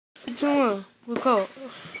2, 1. Record.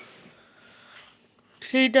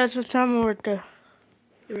 See, that's the timer right there.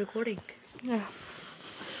 You're recording. Yeah.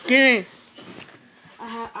 Get in.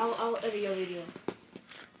 I'll edit your video.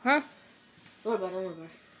 Huh? Don't worry about it.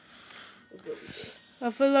 We're good. I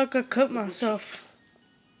feel like I cut myself.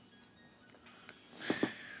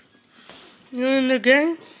 You in the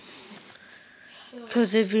game?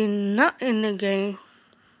 Because if you're not in the game,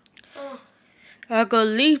 I'll go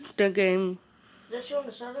leave the game. That you on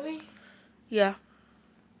the side of me? Yeah.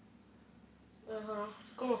 Hold on.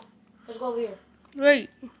 Come on. Let's go over here. Wait.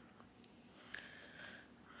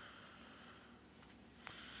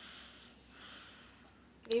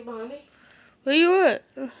 Are you behind me? Where you at?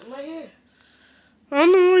 I'm right here. I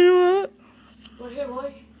don't know where you at. Right here,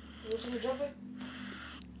 boy. You see me jumping?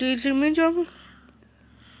 Do you see me jumping?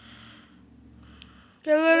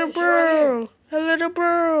 Hey, little Yeah, bro. right Hey, little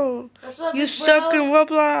bro. What's up, You big suck bro? in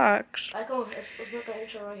Roblox. Alright, come on. Let's make an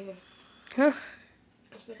intro right here. Huh?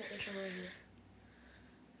 Let's make an intro right here.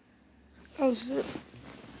 Oh, shit.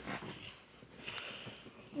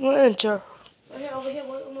 What intro? Right here, over here,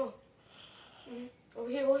 boy. Come on. Over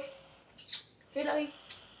here, boy. Here, doggy.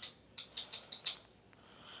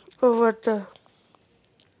 Over there.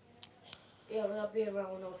 Yeah, we're not being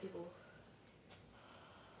around with no people.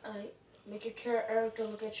 Alright. Make your character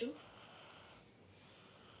look at you.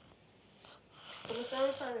 Come on, stand on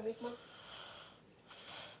the side of me, come on.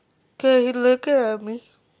 Okay, he looking at me.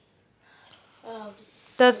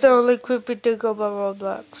 That's the only creepy thing about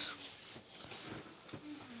Roblox.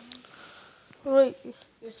 Wait.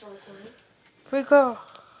 You're still recording. Record.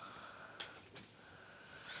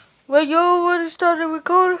 Wait, you already started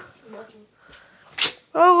recording? I'm watching.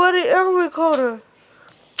 I already am recording.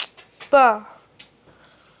 Bye.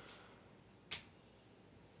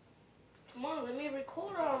 Come on, let me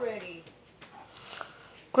record already.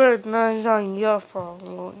 Great, now it's on your phone.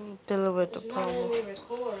 We'll deal with the It's not problem. letting me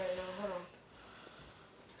record right now. Hold on.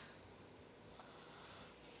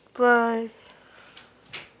 Bye.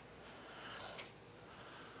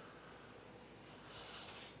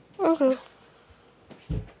 Okay.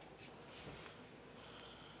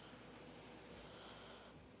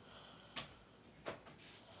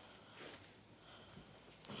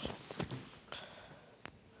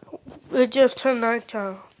 It just turned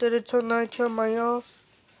nighttime. Did it turn nighttime on y'all?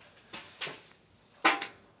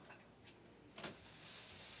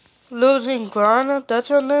 Losing Grana? That's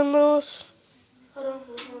your name, Lewis? Hold on.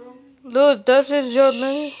 Lewis, that's your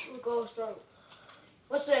name? We'll go start.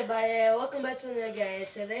 What's up, everybody? Welcome back to the game.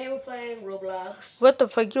 Today we're playing Roblox. What the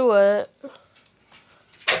fuck you at?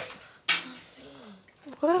 Let's see.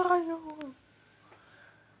 Where are you?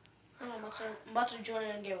 I'm about to join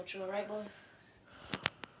in and game with you, alright, boy?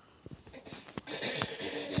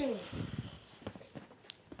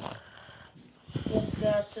 Yes,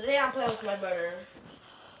 guys. Today I'm playing with my brother.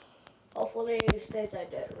 Hopefully it stays like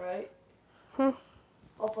that, right?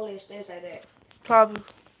 Hopefully it stays like that. Probably.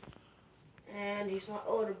 And he's my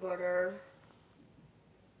older brother,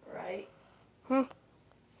 right?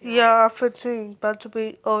 Yeah, I'm 15. About to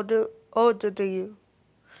be older than you.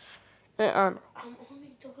 And I'm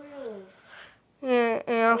only 12. Yeah,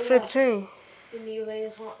 and I'm 15. If you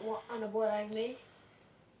guys want a boy like me,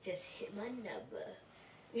 just hit my number.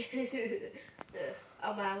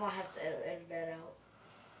 I'm gonna have to edit that out.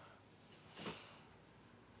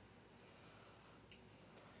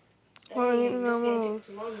 Why you not This game moving? took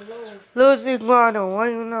too long to load. Losing Grana, why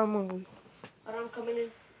you not moving? But I'm coming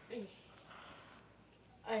in.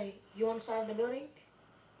 Hey, you on the side of the building?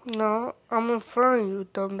 No, I'm in front of you,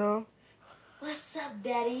 dum-dum. What's up,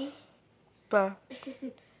 Daddy? Bye.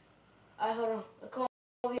 Alright, hold on. Come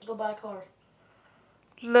over here. Let's go buy a car.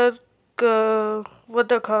 Let's go. What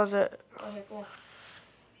the car's at? Right here, come on.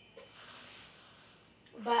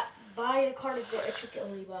 Buy the car that you can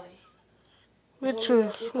only buy. Which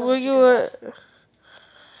one? Where you at?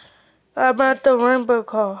 I'm at the rainbow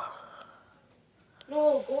car.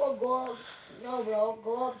 No, go up. No, bro.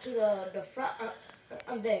 Go up to the front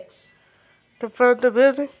decks. The front of the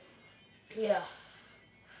building? Yeah.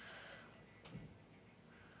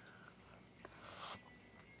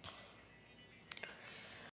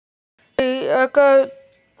 Hey,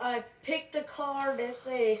 I picked the car that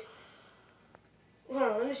says. Hold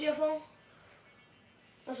on, let me see your phone.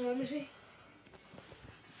 Let me see.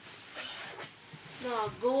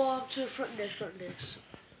 No, go up to the front desk.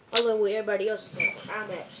 I'll let where everybody else is at.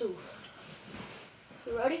 I'm at too.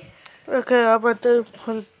 You ready? Okay, I'm at the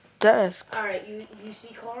front desk. Alright, you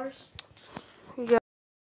see cars? Yeah,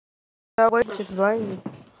 wait, just blame.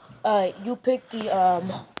 Alright, you pick the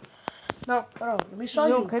No, hold on, let me show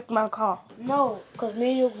you. You pick my car. No, cause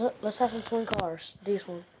me and you, let's have some twin cars. This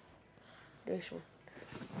one. This one.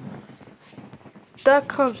 That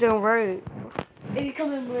comes in red. It can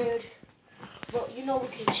come in red. But you know we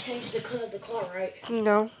can change the color of the car, right?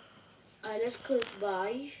 No. Alright, let's click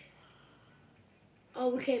buy. Oh,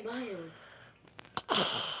 we can't buy him.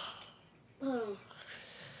 Hold on.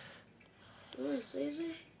 What is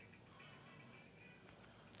it?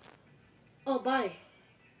 Oh, buy.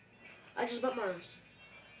 I just bought mine.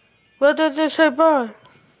 What does it say buy?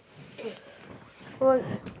 Yeah. What?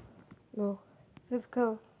 No. Let's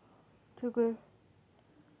go. Too good.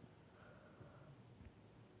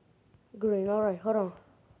 Green, alright, hold on.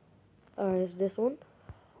 Alright, is this one?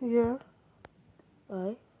 Yeah.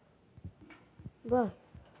 Alright.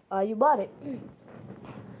 Buy. You bought it.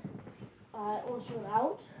 Alright, once you're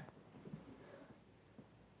out.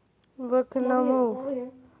 What can I Come move? over here.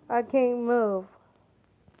 I can't move.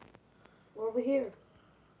 We're over here.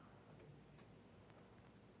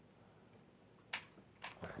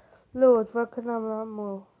 Lewis, what can I not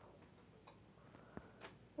move?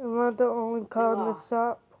 Am I the only car in the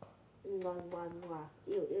shop?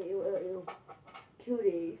 Ew.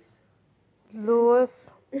 Cuties. Lewis,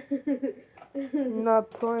 I'm not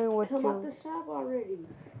playing with Come out you. the shop already.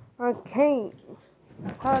 I can't.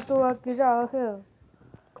 How do I get out of here?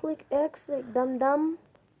 Click exit, dum.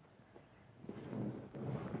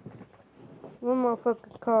 Where my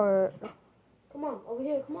fucking car at? Come on, over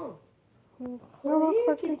here, come on. Where Over my here,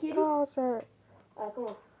 fucking kitty. car's at? Alright, come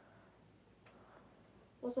on.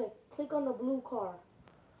 What's that? Click on the blue car.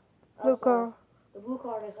 Blue Outside. car. The blue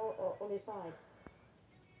car that's on the side.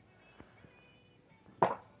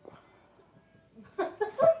 What the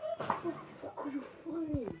fuck are you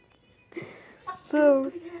funny? So,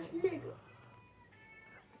 Stupid ass nigga.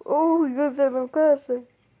 oh, you're getting crazy.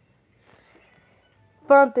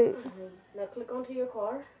 Found it. Now click onto your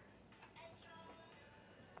car.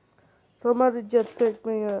 Somebody just picked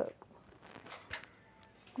me up.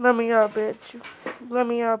 Let me out, bitch. Let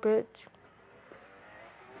me out, bitch.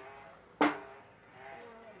 You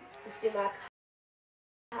see my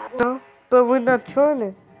No, but we're not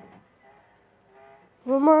trying.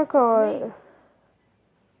 Where my car me. at?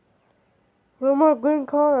 Where my green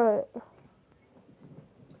car at?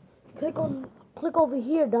 Click over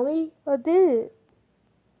here, dummy. I did.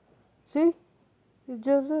 See? You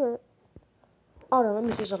just said. Hold on, let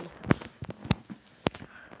me see something.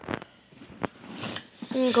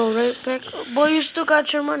 Go right back. Boy, you still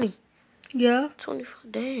got your money. Yeah?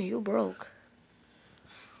 24. Damn, you broke.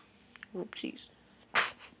 Whoopsies.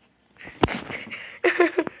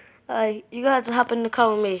 Alright, you got to hop in the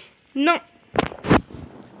car with me. No.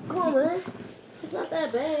 Come on, man. It's not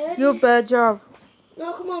that bad. You a bad job.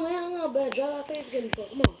 No, come on, man. I'm not a bad job. I think it's getting fun.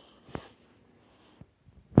 Come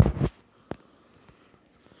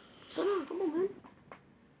on. Come on, man.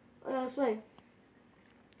 Say,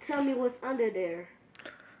 tell me what's under there.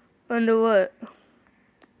 Under what?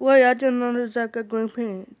 Wait, I didn't notice I got green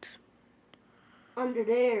pants. Under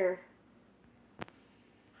there.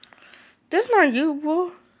 That's not you, boy.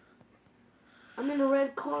 I'm in a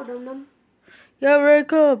red car, dum. Yeah, red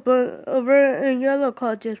car, but a red and yellow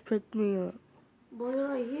car just picked me up. Boy, you're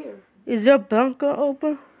right here. Is your bunker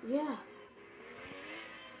open? Yeah.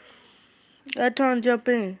 I try and jump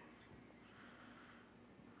in.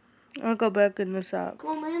 I'll go back in the shop. Come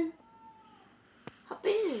on, man. Hop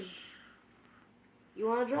in. You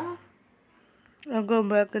want to drive? I'll go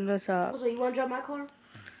back in the shop. So you want to drive my car?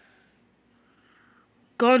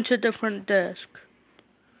 Going to the front desk.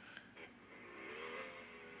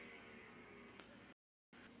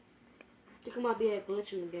 I think it might be a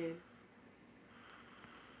glitch in the game.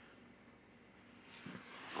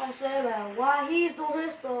 I said that while he's doing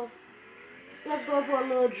his stuff, let's go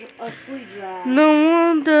for a sweet drive. No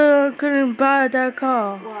wonder I couldn't buy that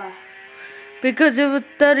car. Why? Because it was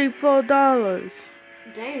 $34.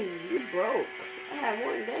 Dang, you broke. I had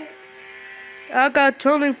more than that. I got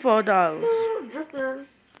 $24. Drifter.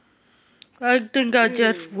 I think I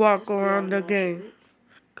just walk Just around the beyond game. shit.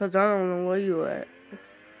 Because I don't know where you at.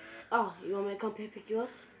 Oh, you want me to come pick you up?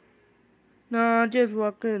 No, I just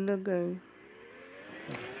walk in the game.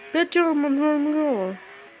 Bitch, I'm on the floor.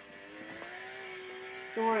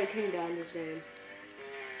 Don't worry, it came down this game.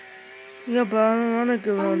 Yeah, but I don't want to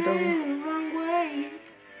go Oh on no, the wrong way.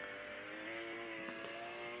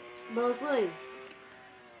 But wait,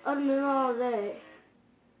 other than all that,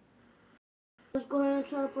 let's go ahead and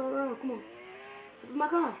try to play around. Come on. Look at my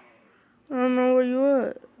car. I don't know where you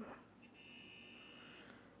at.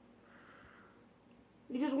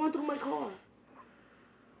 You just went through my car.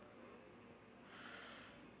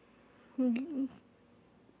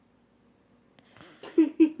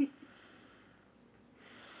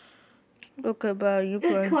 Okay, bye. You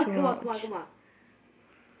playing Come on, too come on, much. come on, come on.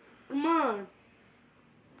 Come on.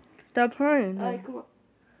 Stop playing. Alright, come on.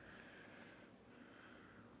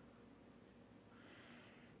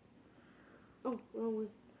 Oh, wrong way.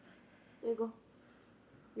 There you go.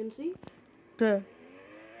 You can see? There.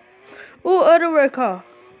 Ooh, other red car.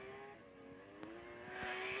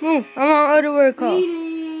 Move. I want other red car.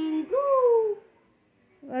 Speeding. Go.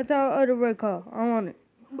 That's our other red car. I want it.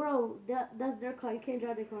 Bro, that's their car. You can't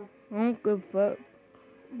drive their car. I don't give a fuck.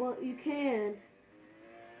 But you can.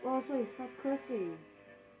 Oh, sorry, stop cussing.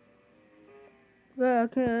 Yeah, I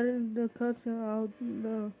can't edit the cutscene out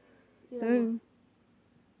the thing.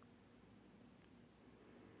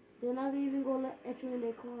 They're not even gonna let you in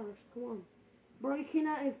their cars. Come on. Bro, you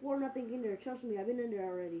cannot afford nothing in there. Trust me, I've been in there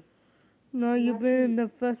already. No, you've been in the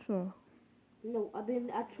first one. No, I've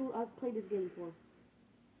played this game before.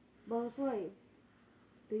 But it's like,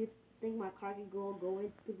 do you think my car can go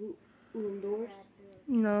into the doors?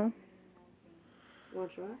 No. Wanna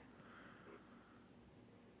try?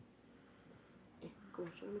 Go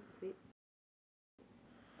on, try to make it fit.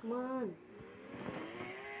 Come on.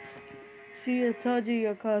 See, I told you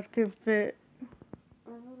your cars can fit.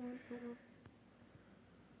 Hold on.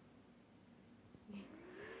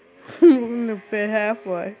 Only fit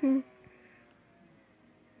halfway.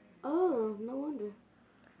 Oh, no wonder.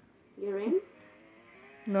 You're in?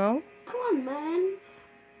 No. Come on, man.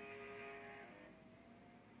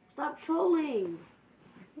 Stop trolling.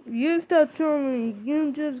 You stop trolling me.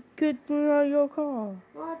 You just kicked me out of your car.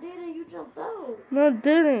 No, I didn't. You jumped out. No, I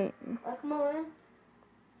didn't. Come on, man.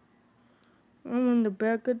 I'm in the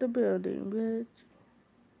back of the building, bitch.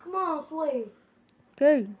 Come on, Sway.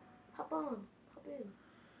 Okay. Hop on. Hop in.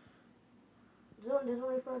 There's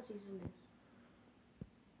only front seats in this.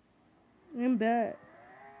 I'm back.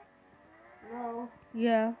 No.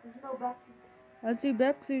 Yeah. There's no back seats. I see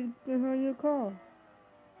back seat behind your car.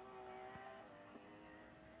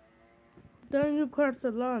 Then you crash a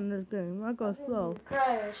lot in this game. I go slow.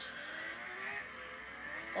 Crash.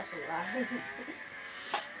 That's a lie.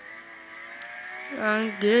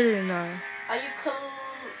 I get it now. Are you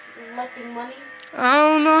collecting money? I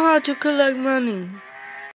don't know how to collect money.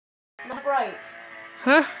 Not right.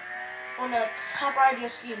 Huh? On the top right of your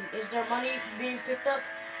screen, is there money being picked up?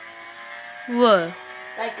 What?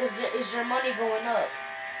 Like, is your money going up?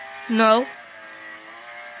 No.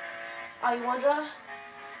 Are you want to draw?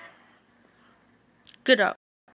 Get out.